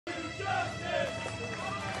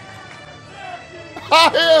I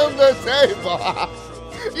am the table.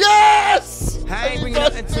 Yes! I ain't bringing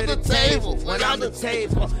nothing to the table when I'm the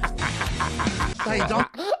table.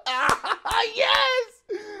 Yes!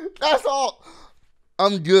 That's all.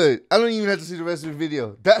 I'm good. I don't even have to see the rest of the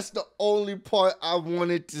video. That's the only part I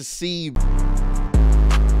wanted to see.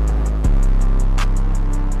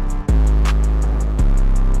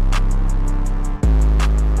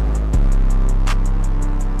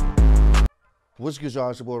 What's good, y'all?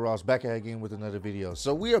 It's your boy Ross back at again with another video.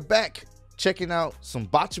 So we are back checking out some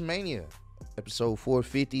Botchamania. Episode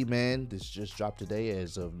 450, man. This just dropped today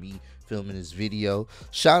as of me filming this video.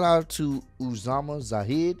 Shout out to Uzama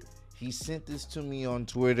Zahid. He sent this to me on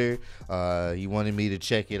Twitter. He wanted me to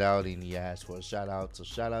check it out and he asked for a shout out. So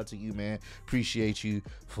shout out to you, man. Appreciate you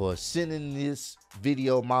for sending this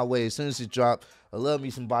video my way as soon as it dropped. I love me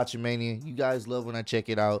some Botchamania. You guys love when I check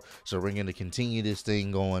it out. So we're going to continue this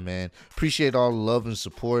thing going, man. Appreciate all the love and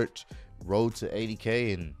support. Road to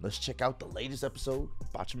 80K. And let's check out the latest episode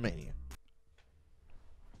of Botchamania.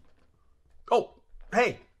 Oh,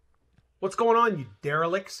 hey. What's going on, you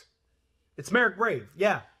derelicts? It's Merrick Brave.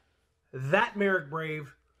 Yeah. That Merrick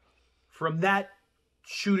Brave from that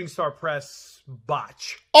Shooting Star Press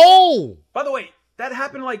botch. Oh! By the way, that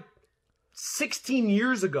happened like 16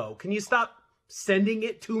 years ago. Can you stop sending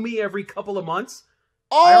it to me every couple of months?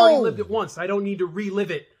 Oh! I already lived it once. I don't need to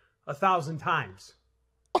relive it 1,000 times.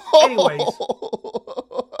 Anyways,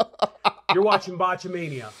 you're watching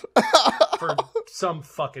Botchamania for some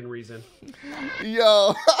fucking reason.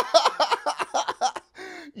 Yo.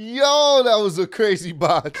 Yo, that was a crazy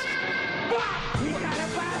botch.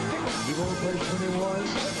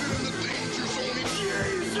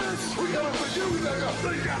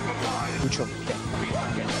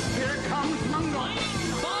 Here comes Mungo.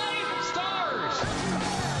 5 stars.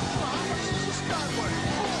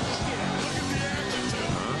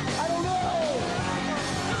 I don't know.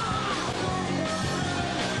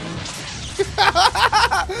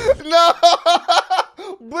 No.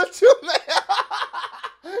 Butchermania.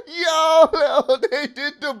 Yo, they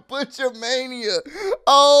did the Butchermania.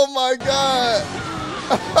 Oh my God.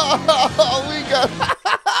 We got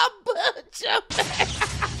Butchermania.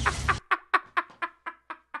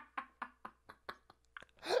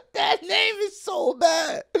 That name is so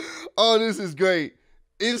bad. Oh, this is great.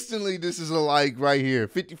 Instantly, this is a like right here.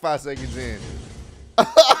 55 seconds in.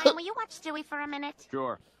 Ryan, will you watch Stewie for a minute?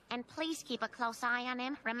 Sure. And please keep a close eye on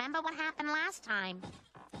him. Remember what happened last time.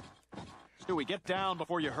 Stewie, get down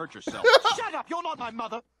before you hurt yourself. Shut up! You're not my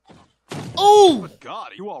mother! Oh! Good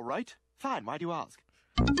God, are you all right? Fine, why do you ask?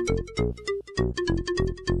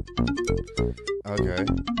 Okay.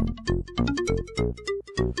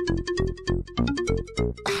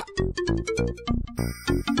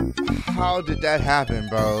 How did that happen,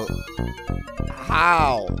 bro?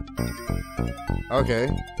 How? Okay.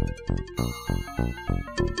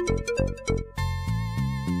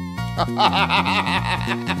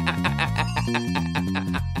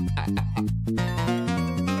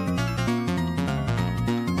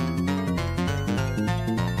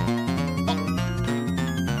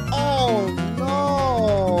 Oh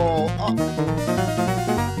no!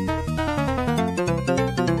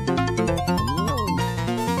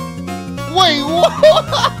 Wait, what?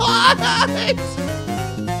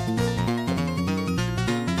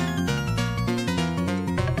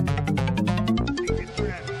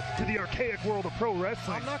 To the archaic world of pro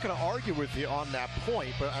wrestling. I'm not going to argue with you on that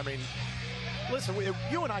point, but I mean, listen,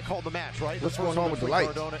 you and I called the match, right? What's going on with the light?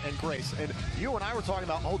 Cardona and Grace, and you and I were talking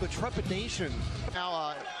about the trepidation.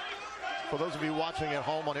 Now, for those of you watching at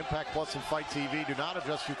home on Impact Plus and Fight TV, do not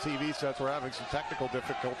adjust your TV sets. We're having some technical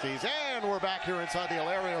difficulties, and we're back here inside the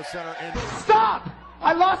Alario Center. And Stop!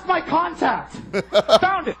 I lost my contact.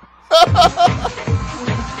 Found it.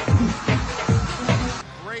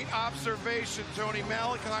 Great observation, Tony.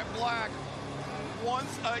 Malachi Black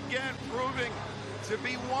once again proving to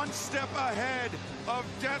be one step ahead of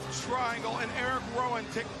Death Triangle and Eric Rowan.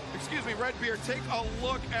 Redbeard, take a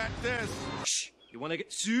look at this. Shh, you want to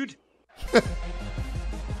get sued? What?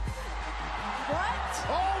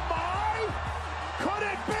 Oh my! Could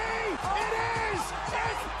it be? It is!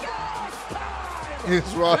 It's gas time!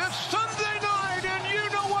 It's Ross. It's Sunday night, and you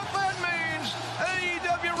know what that means.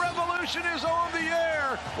 AEW Revolution is on the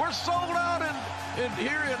air. We're sold out in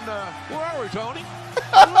here in, where are we, Tony?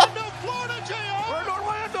 Orlando, Florida, JR! We're in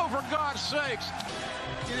Orlando, for God's sakes.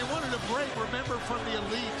 And they wanted a break, remember, from the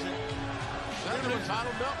elite. Is that a new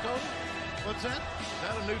title belt, Tony? What's that? Is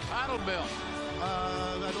that a new title belt? I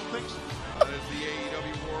don't think so. That is the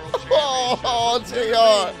AEW World Championship. Oh,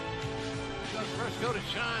 JR. Got first go to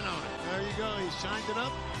shine on it. There you go. He shined it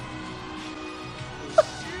up.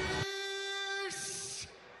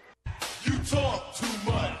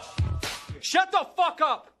 Shut the fuck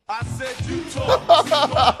up! I said you talk.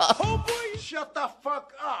 Oh boy, shut the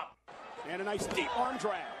fuck up. And a nice deep arm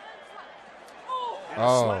drag. And a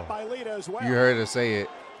Oh, slap by Lita as well. you heard her say it.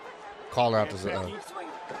 Call out to Becky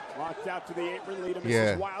walked out to the apron. Lita misses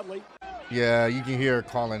yeah. wildly. Yeah, you can hear her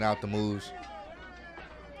calling out the moves.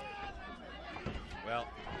 Well,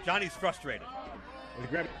 Johnny's frustrated. Was he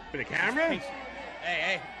grabbing the camera?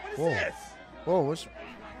 Hey, what is Whoa. this? Whoa, what's...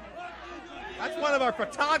 That's one of our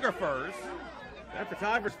photographers. That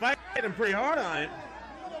photographer's fighting pretty hard on it.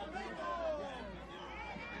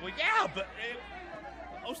 Well, yeah, but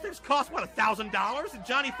those things cost, what, $1,000? And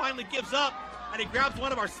Johnny finally gives up, and he grabs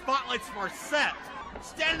one of our spotlights from our set.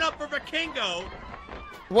 Standing up for Vikingo.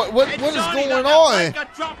 What is Johnny, going that on?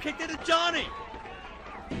 got drop kicked into Johnny.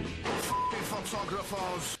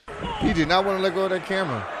 He did not want to let go of that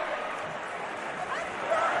camera.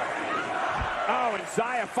 Oh, and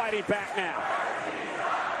Zaya fighting back now.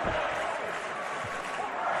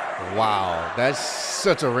 Wow, that's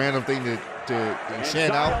such a random thing to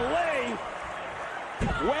chant out. Lee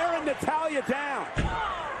wearing Natalya down.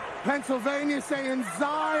 Pennsylvania saying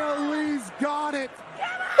Zia Lee's got it.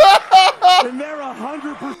 And they're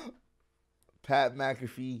 100%. Pat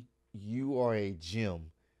McAfee, you are a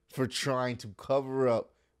gem for trying to cover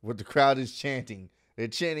up what the crowd is chanting. They're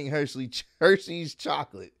chanting Hershey's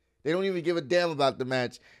chocolate. They don't even give a damn about the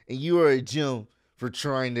match, and you are a gem for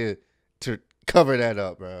trying to cover that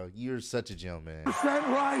up, bro. You're such a gem, man.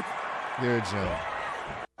 Right. You're a gem.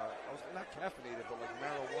 I was not caffeinated, but like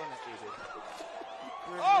marijuana is it.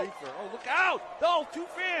 Oh, look out! Oh, 2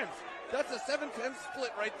 fans. That's a 7-10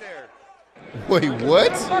 split right there. Wait,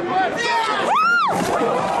 what? Okay.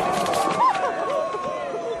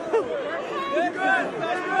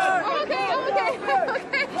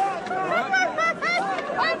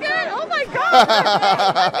 I'm good. Oh my God.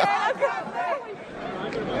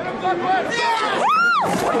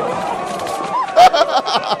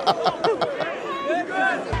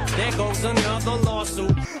 There goes another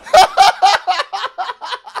lawsuit.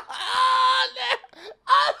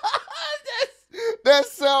 That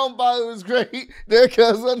soundbite was great. There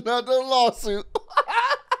goes another lawsuit.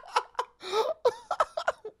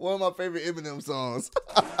 One of my favorite Eminem songs.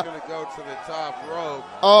 He's gonna go to the top rope.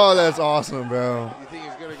 Oh, that's awesome, bro. You think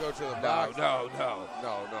he's gonna go to the box? No.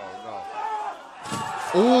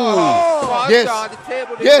 Ooh. Oh, yes. God, the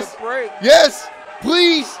table needs Yes. a break. Yes.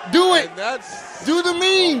 Please do it. And that's Do the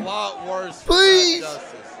meme. a lot worse. Please. For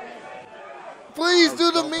Justice. Please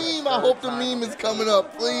do the meme. I hope the meme is coming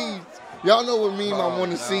up. Please. Y'all know what meme I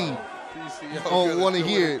want to see. I want to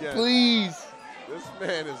hear it. Please. This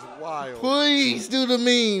man is wild. Please do the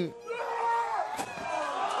meme.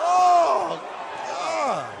 Oh,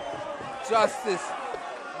 God. Justice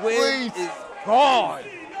Please. is gone.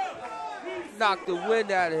 Knocked the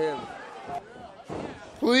wind out of him.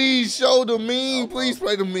 Please show the meme. Please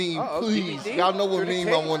play the meme. Please. DVD? Y'all know what Through the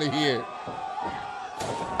meme I tape? want to hear.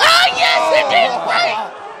 Ah, yes, it did great.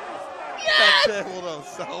 That table don't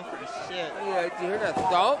sell for shit. Yeah, did you hear that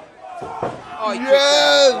thump? Oh, he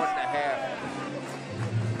Yes. kicked that 1.5.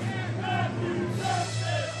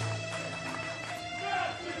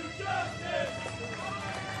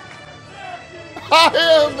 I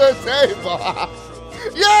am the table.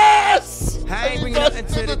 Yes! I ain't bring nothing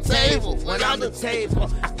to the table when I'm the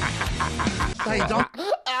table.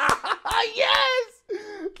 Yes!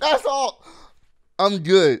 That's all. I'm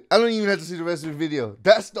good. I don't even have to see the rest of the video.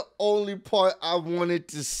 That's the only part I wanted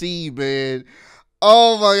to see, man.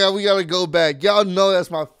 Oh my God, we gotta go back. Y'all know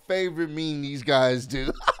that's my favorite meme these guys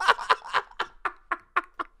do.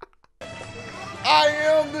 I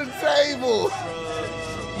am the table.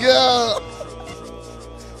 Yeah.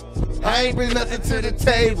 I ain't bring nothing to the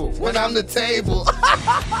table when I'm the table.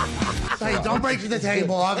 Hey, don't break the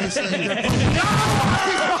table, obviously. That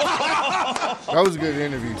was a good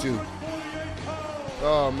interview, too.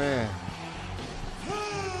 Oh, man.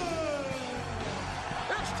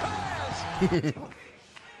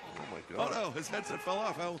 Oh no, his headset fell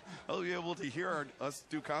off. How will you be able to hear us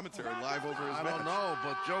do commentary live over his I don't know,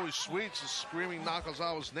 but Joey Sweets is screaming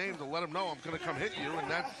Nakazawa's name to let him know I'm going to come hit you, and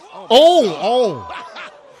that. Oh.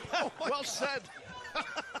 Well said.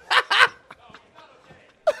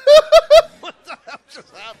 What the hell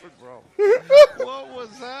just happened, bro? What was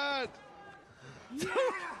that?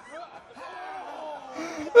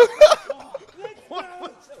 What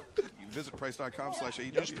was that? You visit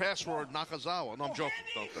price.com/AEW. Use password Nakazawa. No, I'm joking.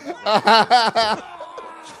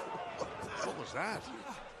 What was that?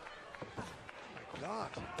 Oh my God.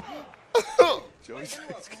 Joey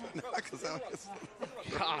says Nakazawa.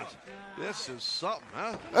 God, this is something,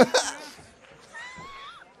 huh?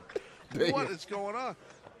 What is going on?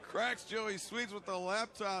 Cracks Joey Sweets with the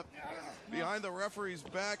laptop behind the referee's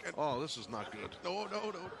back. And oh, this is not good. No.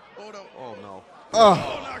 Oh, no. Oh, no.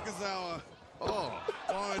 Oh, Nakazawa. Oh,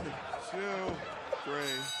 1, 2, 3.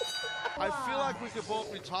 I feel like we could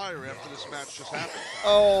both retire after this match just happened.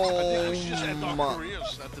 Oh, I think we should just end our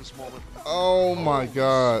careers at this moment. Oh, my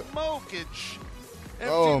God. Smokage.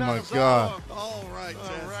 Oh, my God. All right,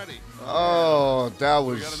 ready. Oh, that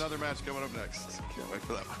was... We got another match coming up next. Can't wait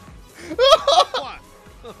for that one. What?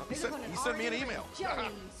 He sent me an email. Sweets.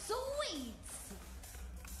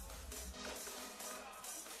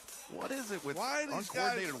 What is it with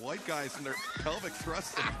uncoordinated white guys and their pelvic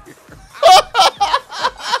thrusting here? What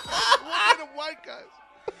kind of white guys?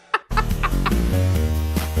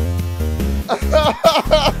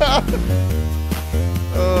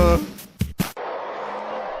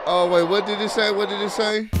 Oh, wait, what did it say? What did it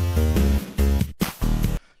say?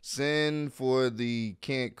 Send for the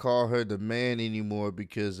can't call her the man anymore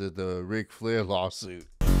because of the Ric Flair lawsuit.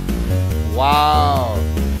 Wow.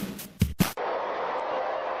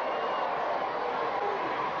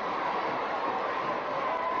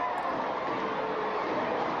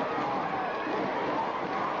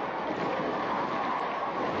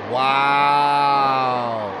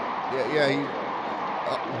 Wow. Yeah, he...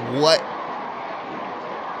 what?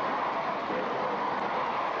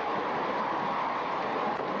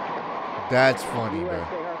 That's funny, man.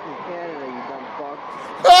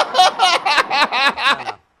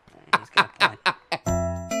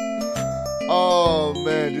 Oh,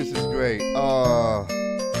 man, this is great. I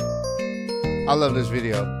love this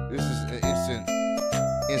video. This is an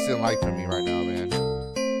instant like for me right now, man.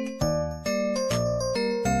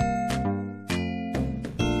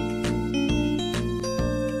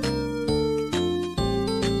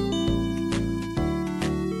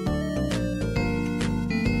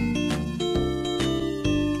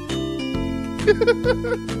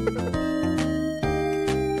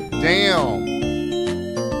 Damn.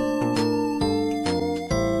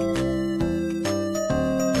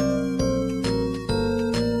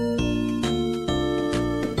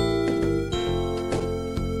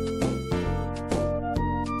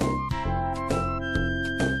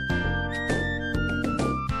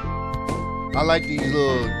 I like these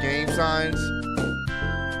little game signs.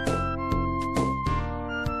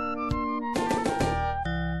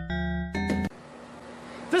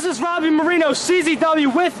 This is Robbie Marino,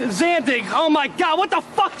 CZW with Zandig. Oh my God, what the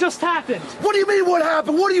fuck just happened? What do you mean what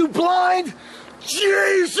happened? What are you, blind?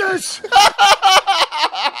 Jesus!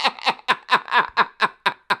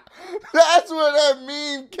 That's where that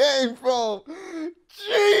meme came from.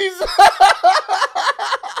 Jesus!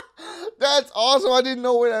 That's awesome. I didn't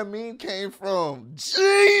know where that meme came from.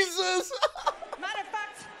 Jesus! Matter of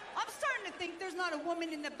fact, I'm starting to think there's not a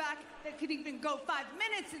woman in the back that could even go 5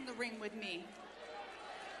 minutes in the ring with me.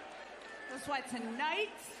 That's why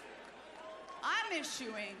tonight, I'm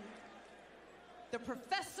issuing the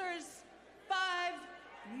Professor's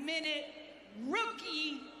 5-minute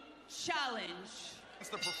Rookie Challenge. It's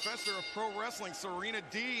the Professor of Pro Wrestling, Serena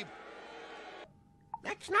Deeb.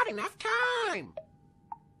 That's not enough time.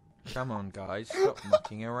 Come on, guys. Stop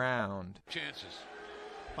mucking around. Chances.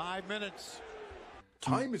 5 minutes.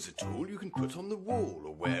 Time is a tool you can put on the wall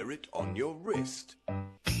or wear it on your wrist.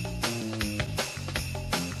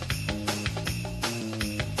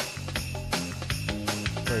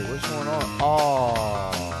 Wait, what's going on?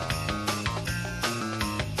 Oh.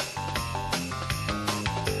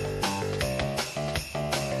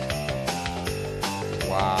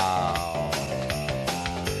 Wow.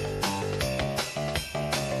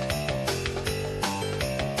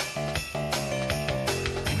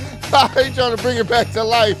 I ain't trying to bring it back to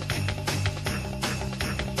life.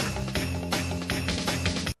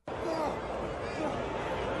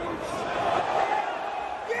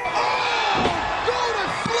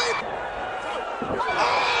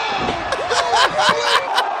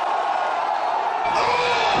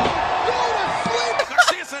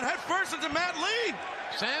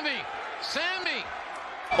 Sammy!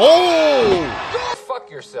 Oh! Fuck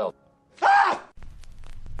yourself.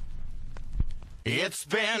 It's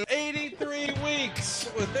been 83 weeks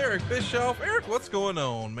with Eric Bischoff. Eric, what's going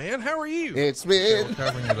on, man? How are you? It's been... We're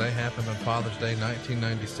covering today happened on Father's Day,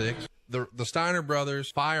 1996. The Steiner brothers,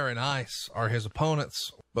 Fire and Ice, are his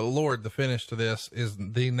opponents. But Lord, the finish to this is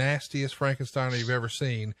the nastiest Frankensteiner you've ever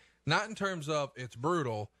seen. Not in terms of it's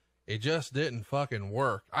brutal. It just didn't fucking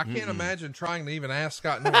work. I can't imagine trying to even ask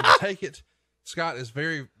Scott Norton to take it. Scott is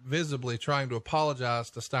very visibly trying to apologize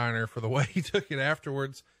to Steiner for the way he took it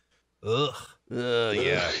afterwards. Ugh.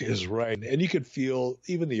 Yeah, is right. And you could feel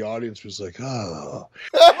even the audience was like, oh.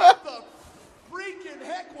 What the freaking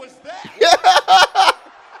heck was that?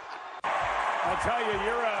 tell you,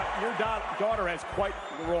 your daughter has quite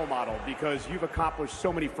the role model because you've accomplished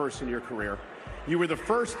so many firsts in your career. You were the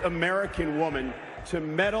first American woman to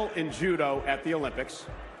medal in judo at the Olympics.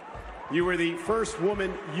 You were the first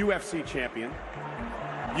woman UFC champion.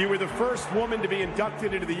 You were the first woman to be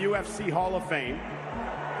inducted into the UFC Hall of Fame.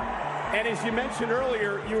 And as you mentioned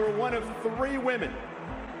earlier, you were one of 3 women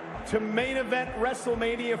to main event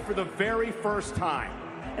WrestleMania for the very first time.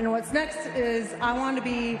 And what's next is I want to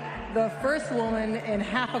be the first woman in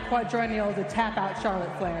half a quadrennial to tap out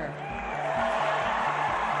Charlotte Flair.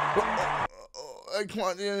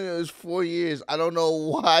 Quadrennial is 4 years. I don't know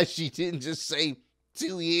why she didn't just say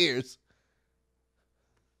 2 years.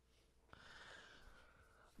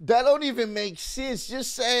 That don't even make sense.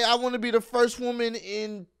 Just say I want to be the first woman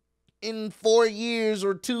in 4 years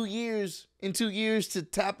or 2 years, in 2 years to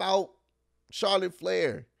tap out Charlotte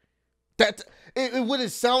Flair. That it would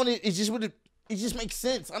have sounded. It just makes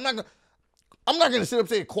sense. I'm not gonna sit up and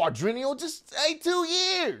say quadrennial. Just say 2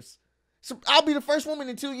 years. So I'll be the first woman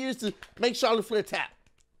in 2 years to make Charlotte Flair tap.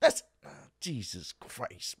 That's Jesus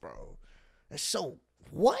Christ, bro. That's so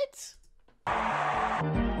what?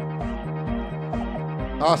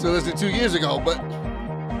 Also, this is 2 years ago, but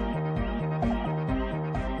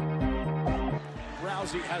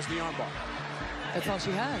Rousey has the armbar. That's all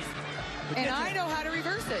she has. And I know how to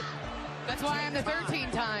reverse it. That's why I'm the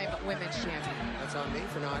 13-time women's champion. That's on me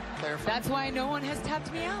for not clarifying. That's why no one has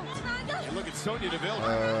tapped me out. And look at Sonya Deville.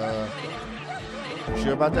 You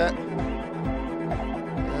sure about that?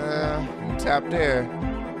 You tap there.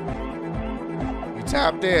 You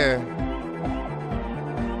tap there.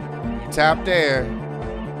 You tap there.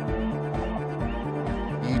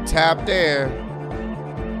 You tap there.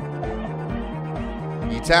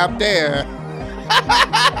 You tap there.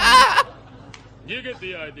 You get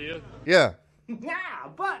the idea. Yeah. Yeah,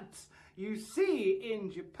 but you see,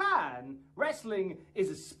 in Japan, wrestling is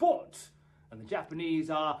a sport, and the Japanese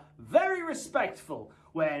are very respectful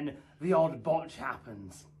when the odd botch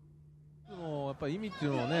happens. やっぱり意味ってい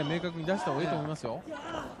うのをね、明確に出した方がいいと思いますよ。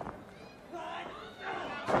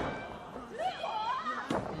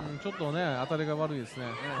ちょっとね、当たりが悪いですね。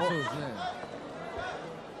そうですね。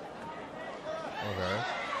Okay.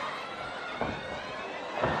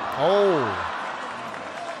 Oh.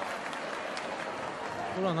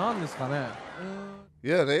 これは何ですかね。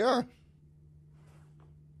Yeah, they are.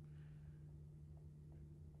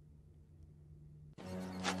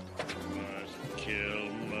 Must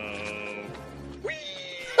kill Mo.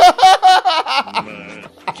 Must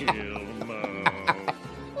kill Mo.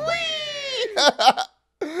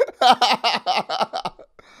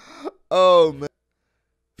 Oh, man.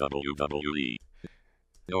 WWE.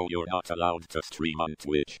 No, you're not allowed to stream on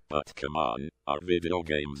Twitch, but come on, are video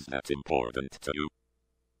games that important to you?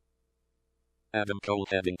 Adam Cole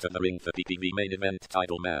heading to the ring for PPV main event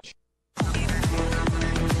title match.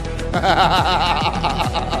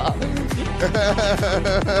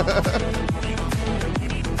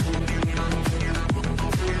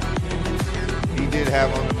 He did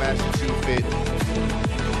have on the Master Chief fit.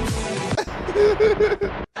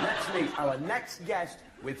 Let's meet our next guest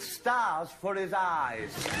with stars for his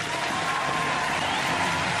eyes.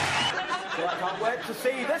 So I can't wait to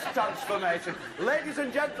see this transformation. Ladies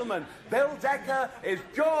and gentlemen, Bill Decker is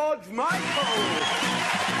George Michael.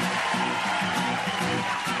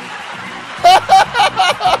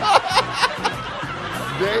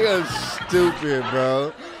 They are stupid,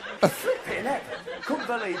 bro. Flipping heck. Couldn't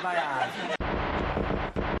believe my eyes.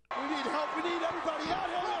 We need help. We need everybody out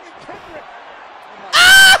here.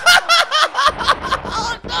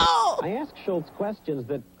 Oh, no! I ask Schultz questions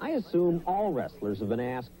that I assume all wrestlers have been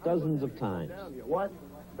asked dozens of times. What?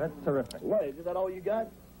 That's terrific. What, is that all you got?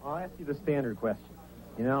 I'll ask you the standard question.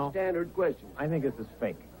 You know? Standard question. I think this is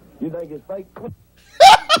fake. You think it's fake?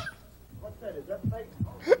 What's that? Is that fake?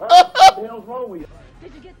 What the hell's wrong with you?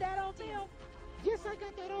 Did you get that on film? Yes, I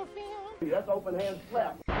got that on film. That's open hand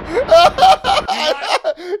slap.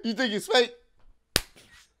 You think it's fake?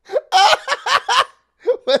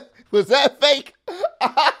 Was that fake?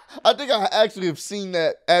 I think I actually have seen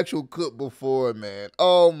that actual clip before, man.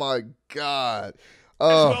 Oh my God.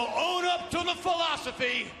 We'll own up to the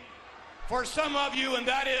philosophy for some of you, and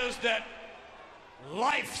that is that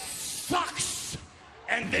life sucks,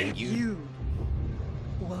 and then you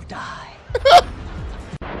will die.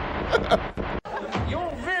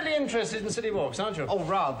 You're really interested in City Walks, aren't you? Oh,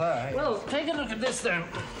 rather. Well, take a look at this then.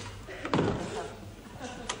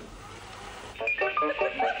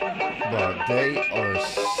 Bro, they are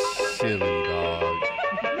silly, dog.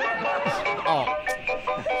 Oh.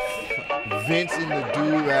 Vince in the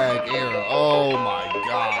do-rag era. Oh, my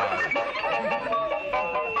God.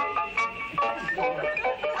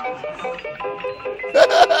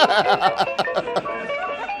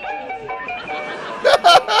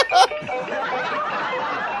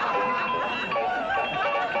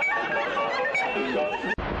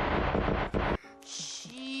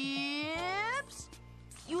 Chips?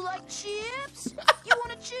 You like chips? You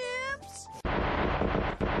want a chips?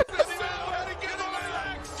 Get him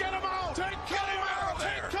out! Get him out! Take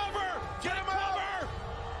cover! Get him out!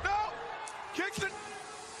 No! Kicks it!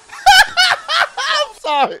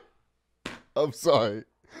 I'm sorry.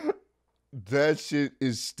 That shit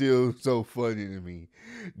is still so funny to me.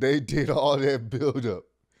 They did all that build up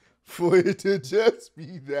for it to just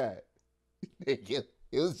be that. It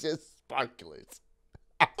was just sparklets.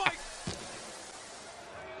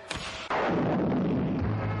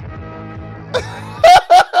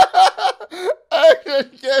 I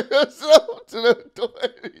just gave himself to the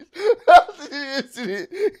authorities after the incident.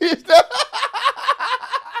 He's not.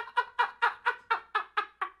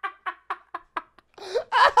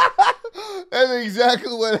 That's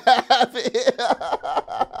exactly what happened.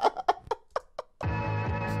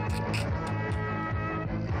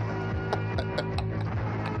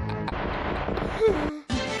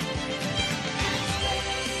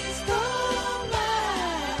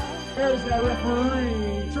 There's that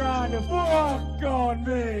referee trying to fuck on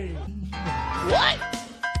me. What?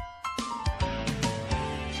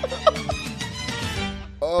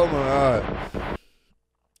 Oh my God.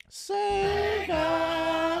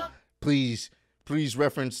 Sega. Please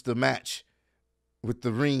reference the match with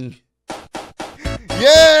the ring.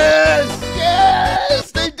 Yes,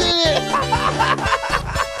 they did it.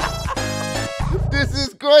 This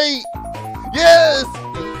is great. Yes.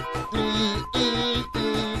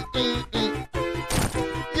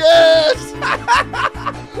 Yes.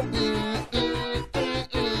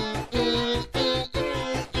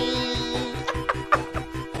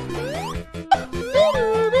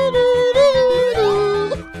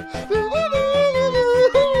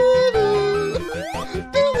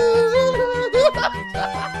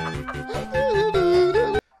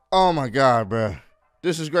 Oh my God, bro.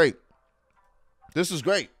 This is great. This is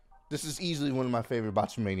great. This is easily one of my favorite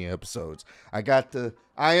Botchamania episodes. I got the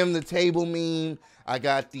I am the table meme. I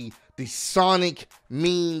got the Sonic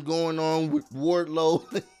meme going on with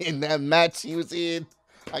Wardlow in that match he was in.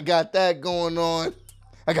 I got that going on.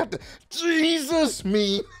 I got the Jesus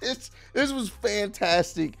meme. This was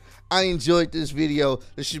fantastic. I enjoyed this video.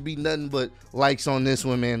 There should be nothing but likes on this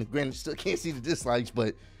one, man. Granted, still can't see the dislikes,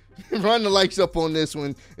 but run the likes up on this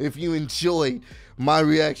one if you enjoyed my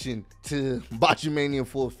reaction to Botchamania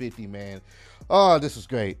 450, man. Oh, this was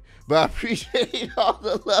great. But I appreciate all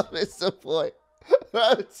the love and support.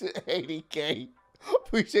 Up to 80K.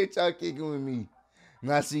 Appreciate y'all kicking with me.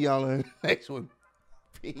 And I'll see y'all in the next one.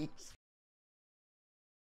 Peace.